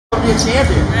to be a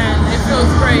champion? Man, it feels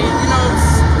great. You know,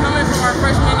 coming from our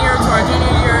freshman year to our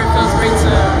junior year, it feels great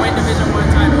to win Division I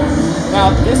title.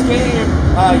 Now, this game,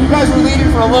 you guys were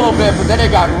leading for a little bit, but then it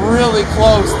got really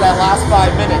close that last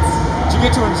 5 minutes. Did you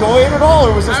get to enjoy it at all,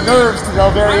 or was this nerves to the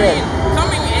very end?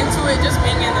 Coming into it, just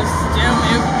being in this gym,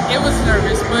 it was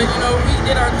nervous, but you know, we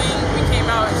did our thing. We came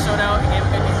out and showed out and gave a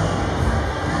good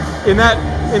game.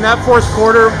 In that fourth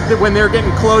quarter, when they're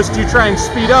getting close, do you try and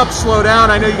speed up, slow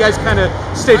down? I know you guys kind of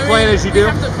stayed playing as you do.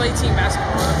 We have to play team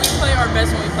basketball. We play our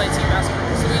best when we play team basketball,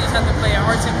 so we just have to play at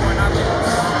our tempo and not theirs.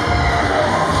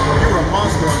 You were a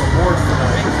monster on the board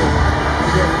tonight.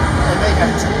 And they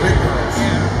had two big girls.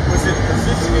 Yeah. Was it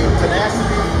positioning,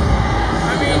 tenacity?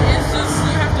 I mean, it's just,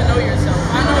 you have to know yourself.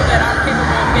 I know that I'm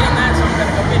capable of getting that, so I'm going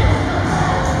to go get it.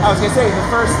 I was going to say, in the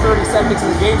first 30 seconds of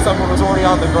the game, someone was already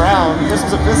on the ground. This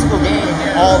was a physical game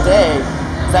all day.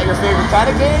 Is that your favorite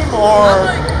kind of game, or?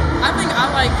 I think I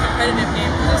like competitive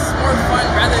games.